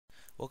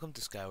Welcome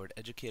to Skyward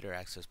Educator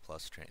Access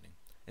Plus training.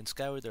 In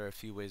Skyward there are a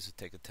few ways to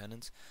take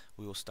attendance.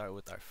 We will start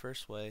with our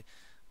first way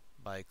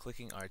by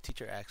clicking our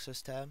Teacher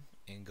Access tab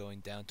and going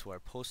down to our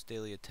Post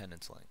Daily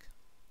Attendance link.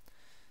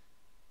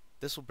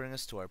 This will bring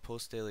us to our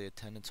Post Daily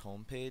Attendance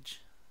homepage,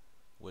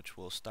 which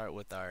will start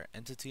with our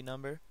entity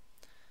number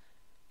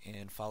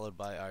and followed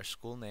by our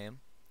school name.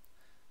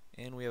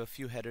 And we have a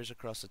few headers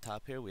across the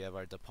top here. We have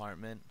our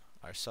department,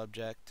 our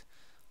subject,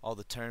 all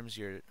the terms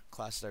your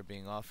classes are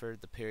being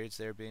offered, the periods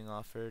they're being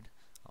offered,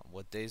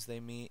 what days they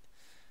meet.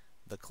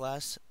 The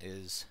class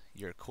is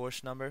your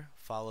course number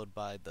followed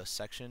by the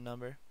section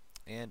number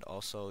and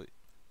also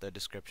the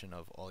description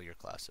of all your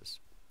classes.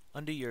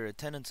 Under your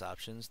attendance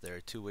options there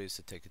are two ways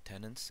to take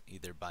attendance,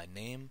 either by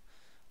name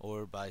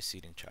or by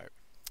seating chart.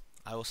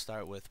 I will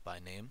start with by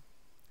name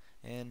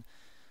and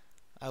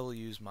I will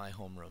use my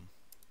homeroom.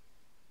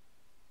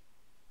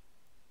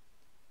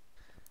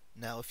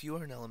 Now, if you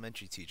are an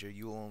elementary teacher,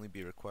 you will only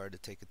be required to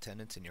take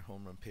attendance in your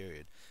homeroom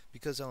period.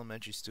 Because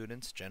elementary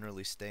students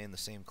generally stay in the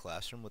same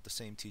classroom with the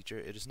same teacher,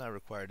 it is not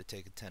required to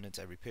take attendance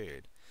every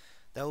period.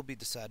 That will be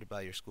decided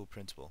by your school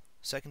principal.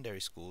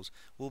 Secondary schools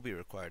will be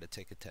required to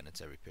take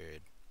attendance every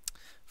period.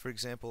 For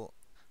example,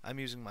 I'm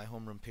using my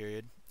homeroom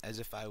period as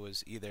if I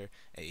was either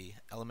a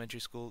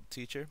elementary school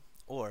teacher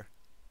or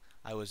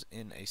I was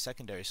in a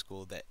secondary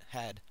school that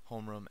had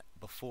homeroom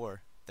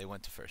before they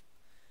went to first.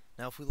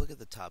 Now, if we look at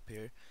the top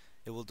here,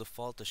 it will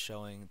default to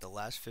showing the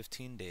last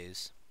 15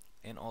 days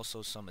and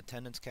also some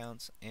attendance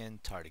counts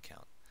and tardy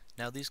count.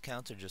 Now these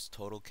counts are just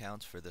total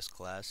counts for this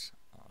class.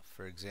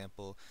 For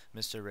example,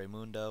 Mr.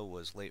 Raimundo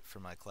was late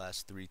for my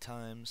class 3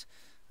 times,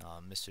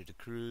 Mr. De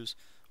Cruz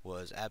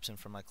was absent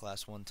from my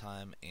class 1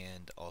 time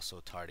and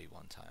also tardy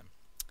 1 time.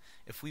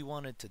 If we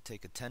wanted to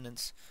take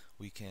attendance,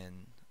 we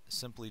can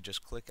simply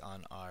just click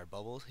on our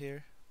bubble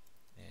here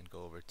and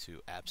go over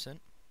to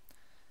absent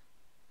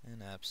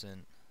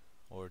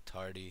or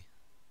tardy,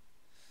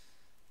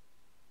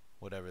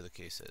 whatever the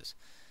case is.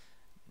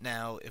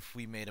 Now if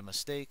we made a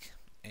mistake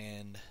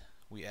and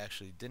we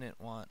actually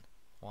didn't want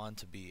Juan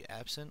to be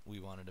absent,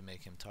 we wanted to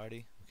make him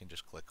tardy, we can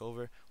just click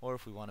over, or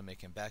if we want to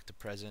make him back to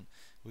present,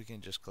 we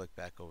can just click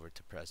back over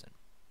to present.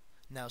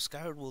 Now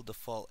Skyward will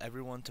default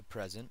everyone to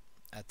present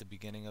at the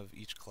beginning of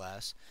each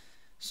class,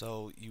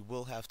 so you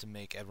will have to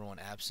make everyone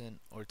absent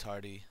or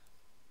tardy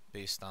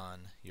based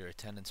on your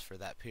attendance for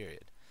that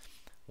period.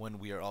 When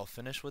we are all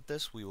finished with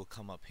this, we will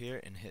come up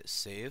here and hit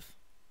save,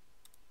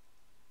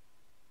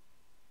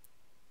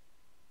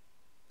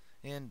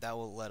 and that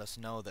will let us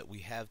know that we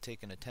have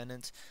taken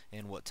attendance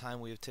and what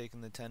time we have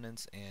taken the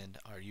attendance and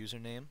our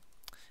username.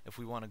 If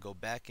we want to go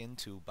back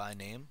into by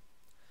name,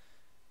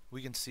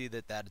 we can see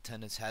that that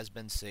attendance has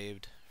been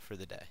saved for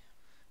the day.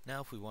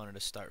 Now if we wanted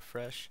to start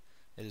fresh,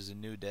 it is a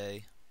new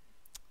day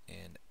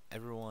and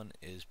everyone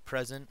is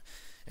present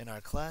in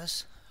our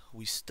class,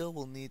 we still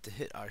will need to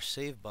hit our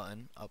save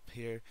button up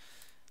here,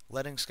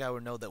 letting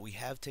Skyward know that we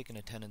have taken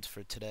attendance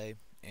for today,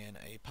 and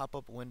a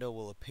pop-up window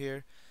will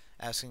appear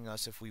asking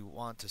us if we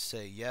want to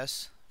say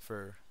yes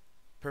for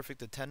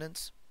perfect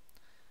attendance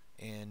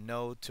and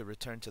no to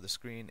return to the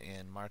screen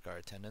and mark our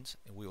attendance,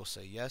 and we will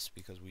say yes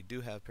because we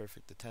do have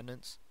perfect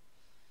attendance.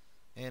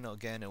 And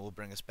again, it will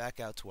bring us back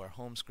out to our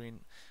home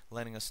screen,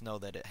 letting us know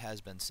that it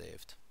has been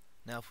saved.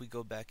 Now if we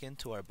go back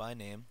into our by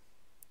name,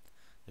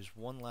 there's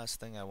one last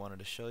thing I wanted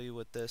to show you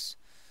with this.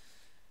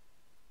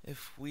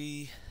 If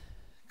we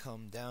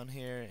come down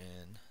here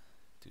and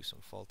do some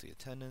faulty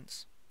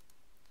attendance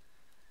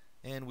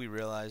and we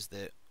realize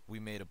that we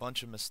made a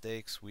bunch of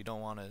mistakes, we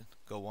don't want to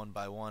go one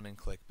by one and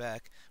click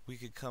back, we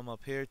could come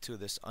up here to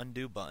this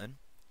undo button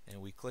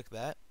and we click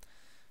that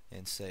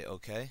and say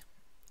OK,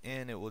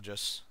 and it will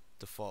just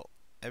default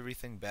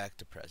everything back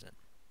to present.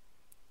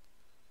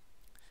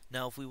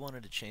 Now if we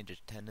wanted to change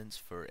attendance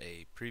for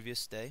a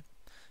previous day,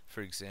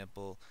 for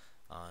example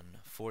on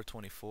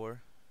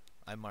 4/24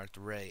 I marked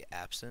Ray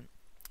absent.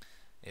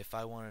 If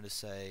I wanted to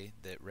say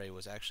that Ray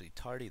was actually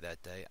tardy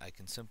that day, I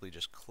can simply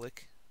just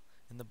click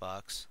in the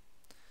box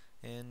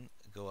and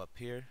go up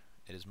here.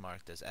 It is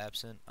marked as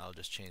absent. I'll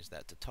just change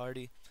that to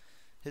tardy,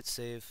 hit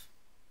save,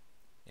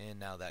 and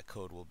now that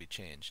code will be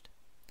changed.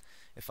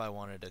 If I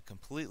wanted to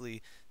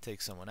completely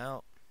take someone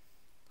out,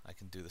 I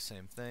can do the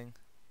same thing.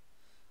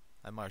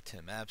 I marked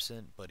him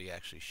absent, but he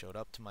actually showed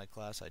up to my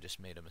class. I just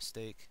made a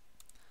mistake.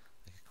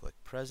 I can click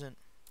present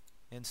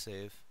and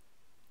save,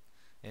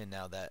 and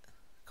now that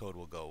code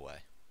will go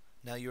away.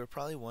 Now you are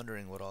probably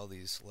wondering what all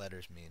these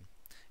letters mean.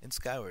 In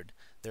Skyward,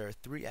 there are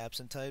 3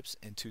 absent types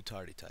and 2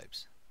 tardy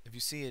types. If you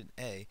see an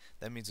A,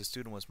 that means a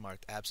student was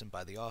marked absent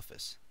by the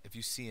office. If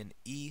you see an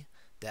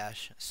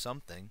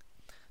E-something,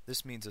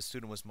 this means a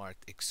student was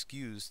marked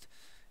excused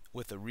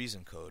with a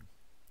reason code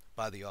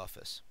by the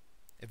office.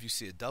 If you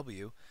see a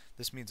W,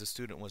 this means a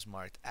student was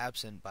marked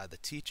absent by the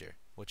teacher,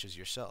 which is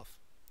yourself.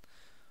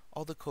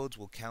 All the codes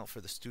will count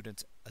for the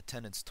student's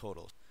attendance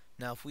total.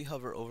 Now if we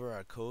hover over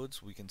our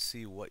codes, we can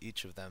see what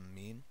each of them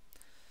mean.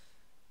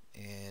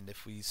 And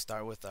if we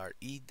start with our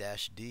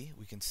E-D,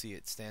 we can see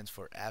it stands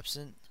for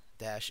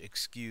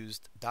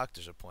absent-excused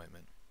doctor's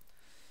appointment.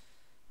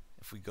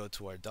 If we go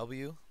to our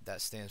W,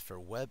 that stands for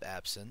web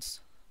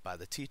absence by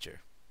the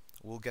teacher.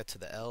 We'll get to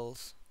the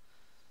L's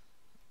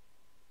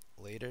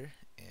later,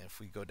 and if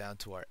we go down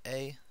to our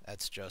A,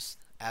 that's just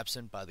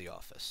absent by the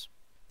office.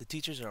 The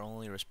teachers are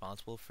only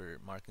responsible for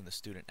marking the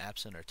student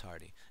absent or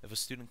tardy. If a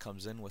student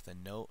comes in with a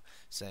note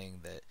saying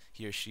that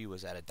he or she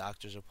was at a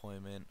doctor's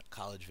appointment, a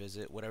college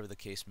visit, whatever the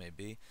case may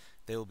be,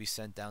 they will be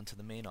sent down to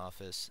the main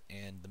office,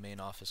 and the main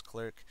office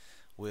clerk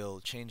will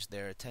change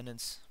their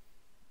attendance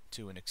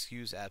to an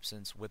excuse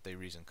absence with a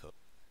reason code.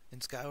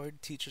 In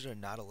Skyward, teachers are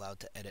not allowed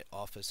to edit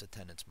office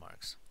attendance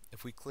marks.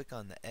 If we click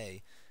on the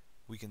A,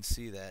 we can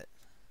see that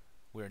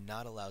we are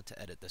not allowed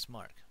to edit this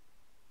mark.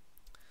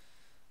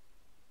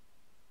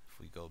 If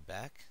we go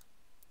back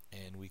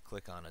and we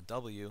click on a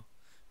W,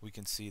 we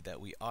can see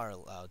that we are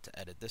allowed to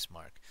edit this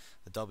mark.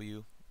 The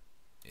W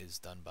is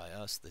done by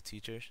us, the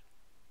teachers.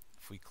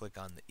 If we click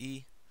on the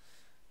E,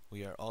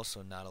 we are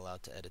also not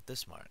allowed to edit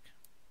this mark.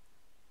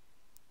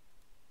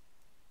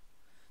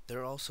 There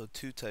are also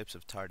two types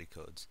of tardy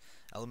codes.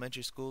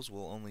 Elementary schools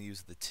will only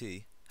use the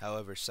T,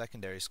 however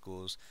secondary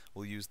schools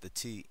will use the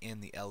T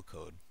and the L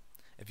code.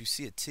 If you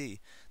see a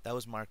T, that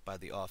was marked by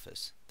the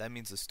office. That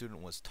means the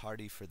student was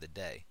tardy for the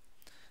day.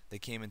 They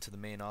came into the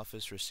main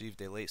office,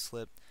 received a late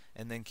slip,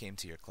 and then came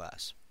to your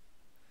class.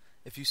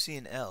 If you see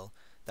an L,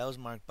 that was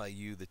marked by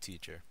you, the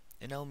teacher.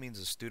 An L means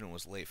the student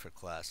was late for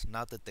class,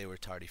 not that they were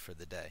tardy for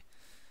the day,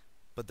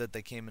 but that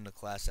they came into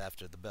class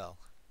after the bell.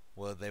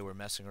 Whether they were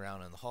messing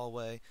around in the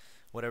hallway,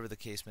 whatever the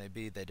case may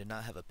be, they did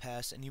not have a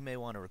pass, and you may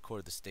want to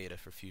record this data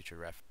for future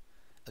reference.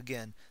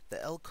 Again,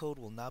 the L code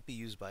will not be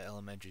used by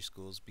elementary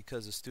schools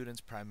because the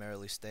students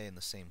primarily stay in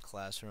the same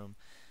classroom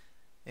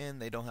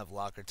and they don't have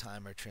locker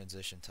time or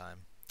transition time.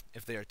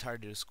 If they are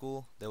tardy to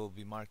school, they will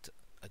be marked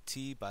a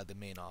T by the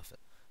main office.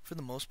 For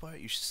the most part,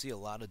 you should see a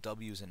lot of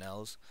W's and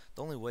L's.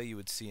 The only way you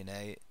would see an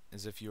A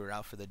is if you were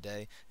out for the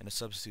day and a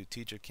substitute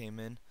teacher came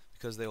in.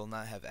 Because they will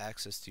not have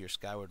access to your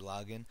Skyward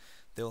login,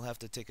 they will have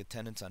to take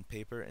attendance on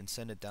paper and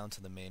send it down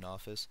to the main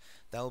office.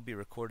 That will be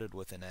recorded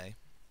with an A.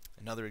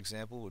 Another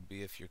example would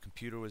be if your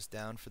computer was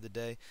down for the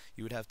day,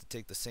 you would have to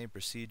take the same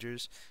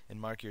procedures and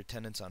mark your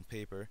attendance on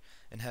paper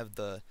and have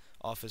the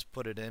office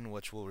put it in,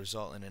 which will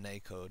result in an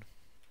A code.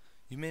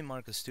 You may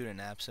mark a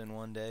student absent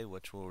one day,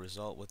 which will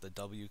result with a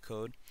W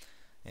code,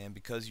 and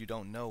because you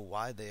don't know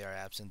why they are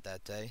absent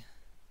that day,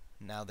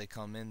 now they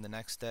come in the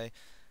next day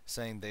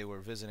saying they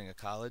were visiting a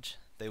college,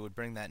 they would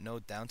bring that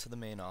note down to the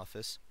main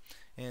office,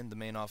 and the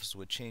main office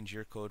would change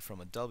your code from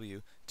a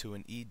W to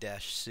an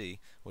E-C,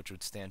 which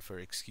would stand for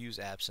excuse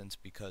absence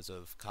because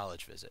of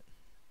college visit.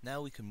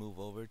 Now we can move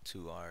over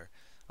to our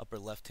upper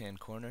left hand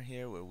corner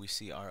here where we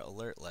see our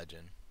alert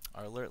legend.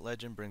 Our alert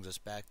legend brings us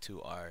back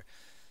to our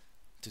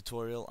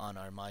tutorial on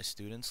our My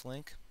Students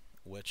link,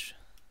 which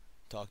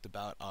talked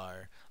about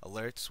our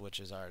alerts, which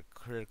is our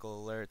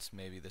critical alerts.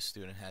 Maybe the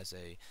student has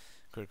a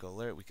critical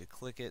alert, we could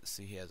click it,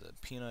 see he has a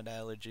peanut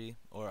allergy,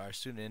 or our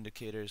student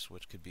indicators,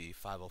 which could be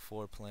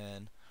 504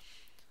 plan,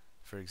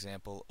 for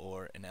example,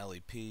 or an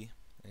LEP,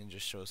 and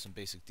just show some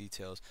basic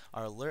details.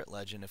 Our alert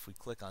legend, if we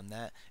click on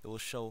that, it will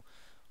show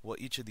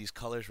what each of these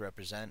colors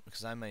represent,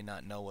 because I may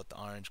not know what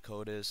the orange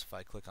code is. If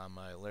I click on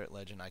my alert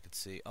legend, I could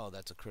see, oh,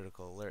 that's a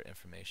critical alert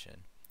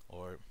information,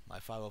 or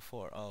my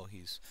 504, oh,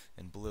 he's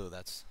in blue,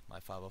 that's my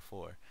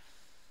 504.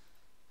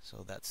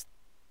 So that's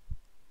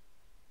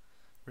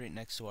right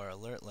next to our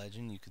alert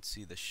legend. You could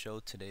see the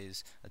show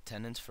today's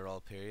attendance for all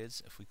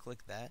periods. If we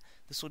click that,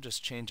 this will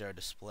just change our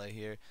display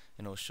here,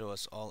 and it will show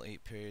us all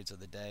 8 periods of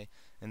the day,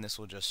 and this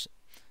will just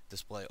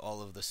display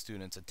all of the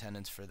students'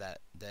 attendance for that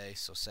day.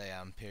 So say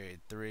I'm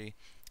period 3,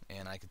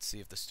 and I could see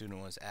if the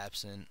student was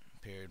absent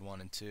period 1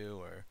 and 2,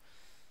 or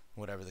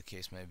whatever the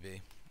case may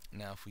be.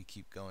 Now if we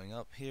keep going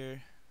up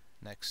here,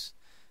 next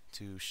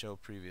to show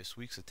previous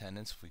week's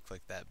attendance, if we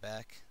click that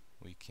back,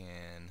 we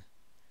can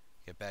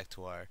get back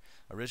to our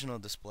original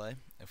display.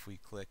 If we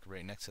click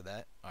right next to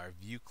that, our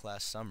view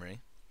class summary,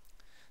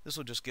 this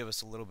will just give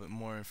us a little bit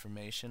more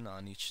information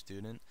on each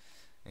student,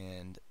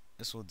 and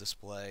this will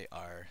display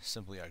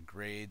simply our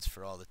grades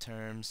for all the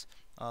terms,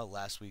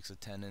 last week's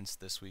attendance,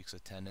 this week's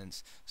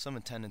attendance, some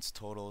attendance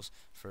totals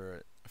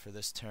for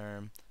this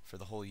term, for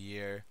the whole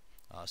year,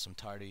 some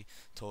tardy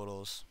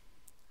totals.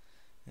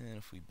 And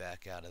if we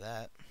back out of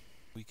that,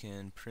 we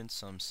can print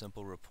some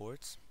simple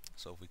reports.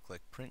 So if we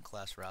click print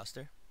class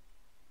roster,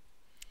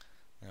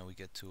 now we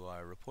get to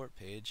our report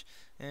page,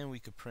 and we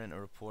could print a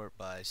report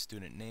by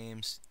student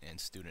names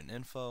and student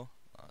info,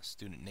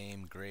 student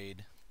name,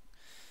 grade,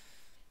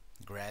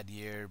 grad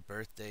year,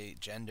 birth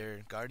date,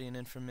 gender, guardian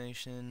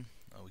information.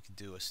 We could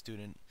do a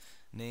student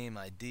name,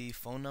 ID,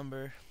 phone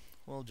number.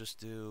 We'll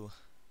just do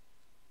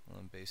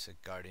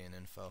basic guardian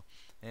info,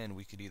 and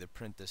we could either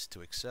print this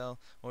to Excel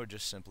or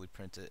just simply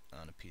print it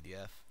on a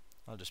PDF.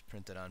 I'll just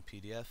print it on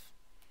PDF.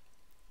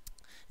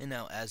 And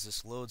now as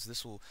this loads,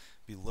 this will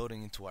be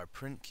loading into our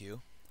print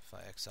queue. If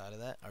I X out of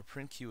that, our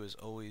print queue is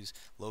always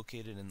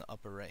located in the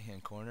upper right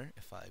hand corner.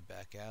 If I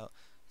back out,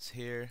 it's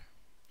here.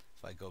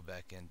 If I go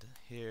back into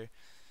here, it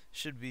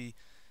should be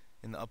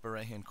in the upper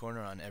right hand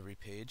corner on every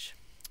page.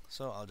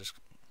 So I'll just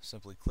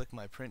simply click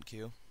my print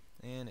queue,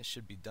 and it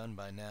should be done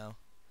by now.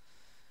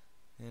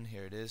 And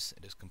here it is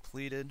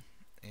completed,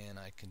 and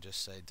I can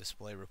just say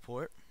display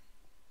report.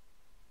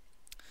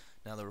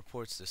 Now the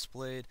report's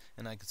displayed,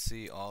 and I can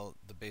see all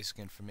the basic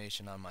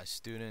information on my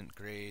student,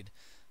 grade,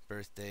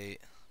 birth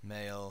date,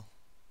 mail,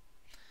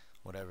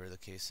 whatever the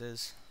case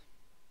is.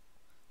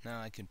 Now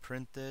I can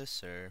print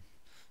this or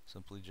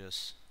simply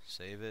just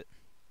save it,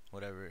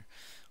 whatever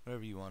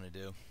you want to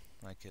do.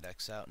 I could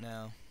X out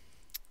now,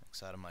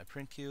 X out of my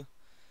print queue,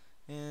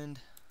 and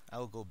I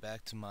will go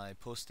back to my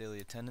post daily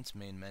attendance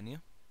main menu.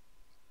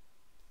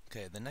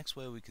 Okay, the next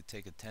way we could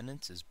take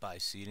attendance is by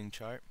seating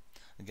chart.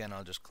 Again,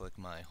 I'll just click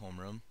my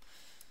homeroom.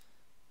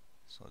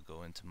 So I'll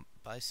go into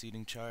by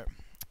seating chart,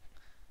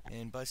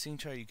 and by seating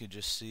chart you could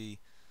just see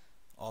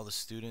all the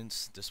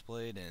students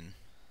displayed, and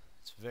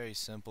it's very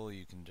simple.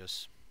 You can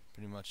just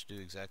pretty much do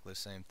exactly the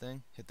same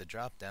thing. Hit the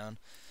drop down,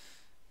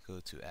 go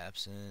to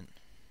absent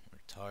or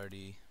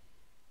tardy.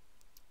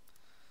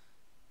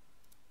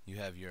 You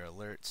have your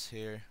alerts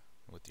here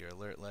with your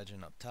alert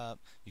legend up top.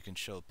 You can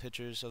show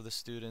pictures of the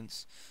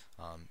students.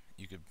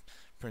 You could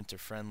print a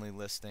friendly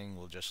listing.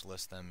 We'll just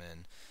list them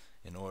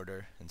in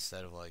order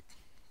instead of like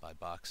by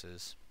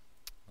boxes.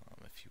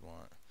 If you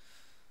want,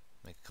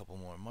 make a couple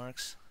more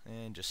marks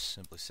and just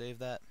simply save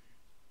that,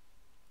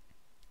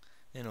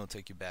 and it'll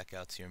take you back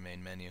out to your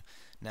main menu.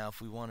 Now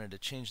if we wanted to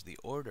change the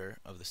order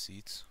of the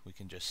seats, we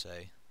can just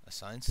say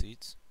assign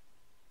seats,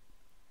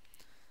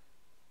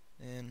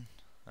 and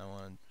I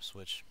want to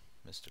switch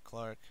Mr.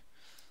 Clark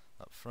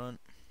up front,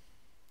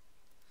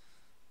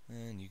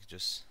 and you can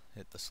just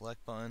hit the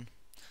select button,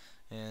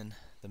 and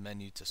the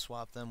menu to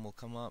swap them will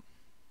come up.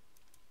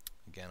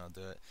 Again, I'll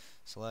do it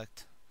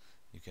select.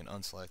 You can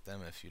unselect them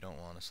if you don't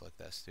want to select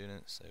that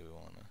student. Say we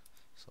want to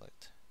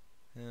select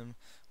him.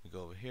 We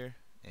go over here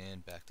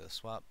and back to the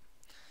swap,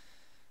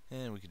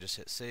 and we can just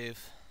hit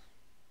save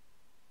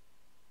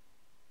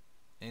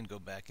and go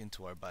back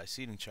into our by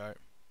seating chart,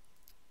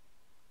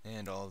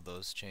 and all of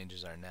those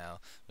changes are now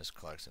Mr.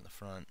 Clark's in the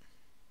front,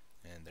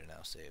 and they're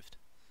now saved.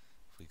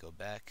 If we go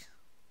back,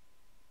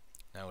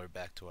 now we're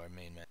back to our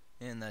main menu.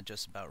 And that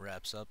just about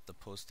wraps up the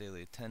post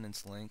daily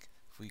attendance link.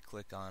 If we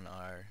click on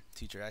our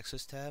teacher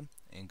access tab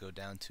and go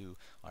down to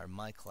our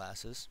my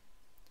classes,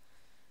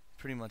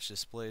 pretty much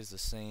displays the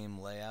same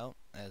layout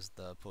as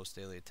the post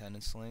daily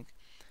attendance link.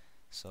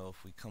 So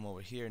if we come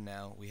over here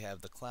now, we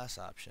have the class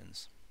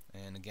options,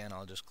 and again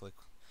I'll just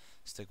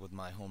stick with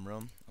my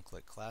homeroom. I'll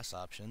click class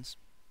options,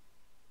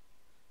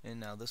 and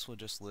now this will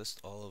just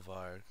list all of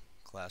our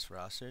class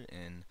roster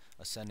in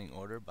ascending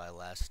order by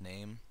last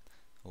name.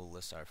 We'll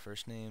list our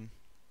first name,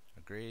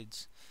 our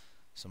grades,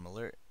 some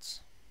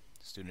alerts,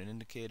 student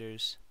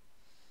indicators,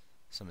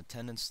 some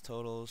attendance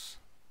totals,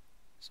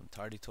 some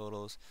tardy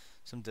totals,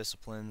 some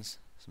disciplines,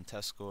 some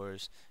test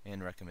scores,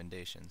 and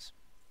recommendations.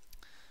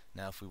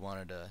 Now if we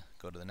wanted to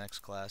go to the next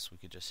class, we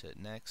could just hit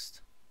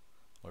next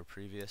or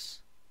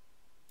previous.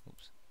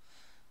 Oops.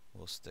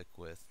 We'll stick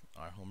with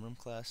our homeroom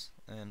class,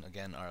 and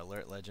again our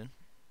alert legend.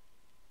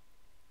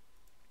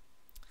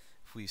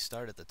 If we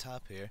start at the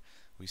top here,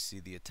 we see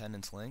the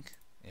attendance link.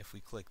 If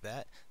we click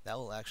that, that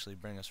will actually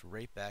bring us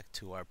right back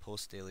to our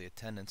post daily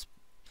attendance,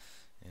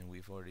 and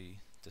we've already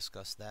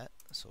discussed that,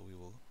 so we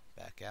will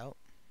back out.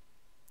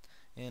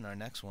 And our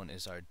next one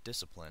is our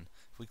discipline.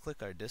 If we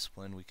click our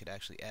discipline, we could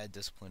actually add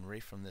discipline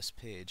right from this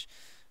page.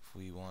 If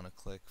we want to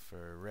click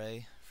for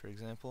Ray, for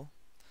example,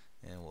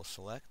 and we'll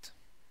select,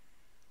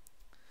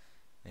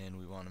 and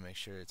we want to make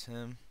sure it's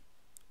him,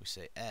 we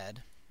say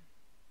add,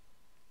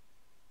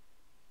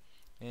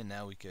 and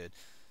now we could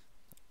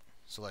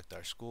select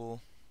our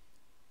school,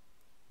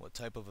 what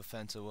type of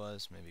offense it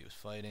was, maybe it was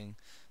fighting,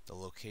 the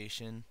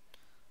location,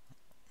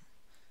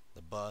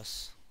 the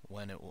bus,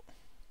 what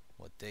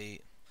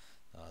date,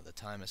 the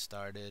time it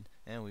started,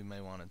 and we may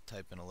want to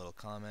type in a little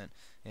comment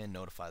and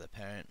notify the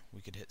parent.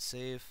 We could hit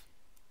save.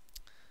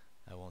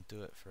 I won't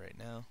do it for right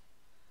now,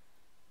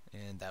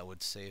 and that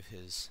would save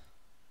his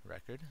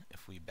record.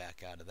 If we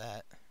back out of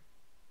that,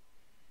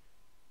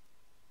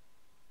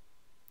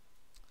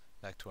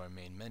 back to our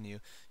main menu,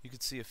 you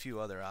can see a few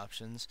other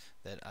options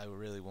that I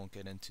really won't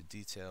get into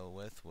detail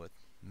with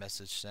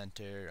message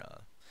center,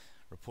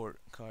 report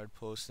card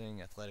posting,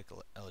 athletic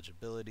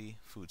eligibility,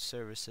 food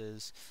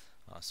services,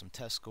 some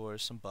test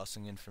scores, some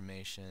busing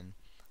information,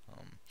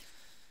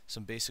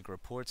 some basic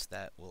reports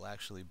that will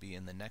actually be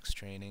in the next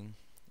training,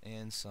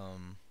 and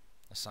some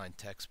assigned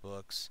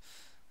textbooks,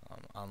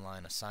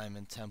 online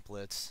assignment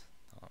templates.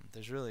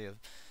 There's really a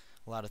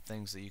lot of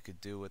things that you could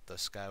do with the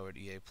Skyward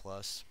EA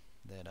Plus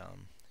that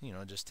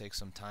just take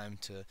some time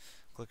to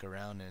click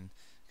around and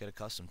get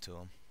accustomed to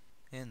them.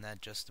 And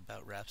that just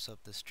about wraps up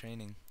this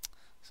training.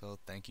 So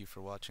thank you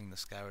for watching the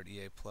Skyward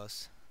EA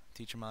Plus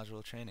teacher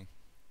module training.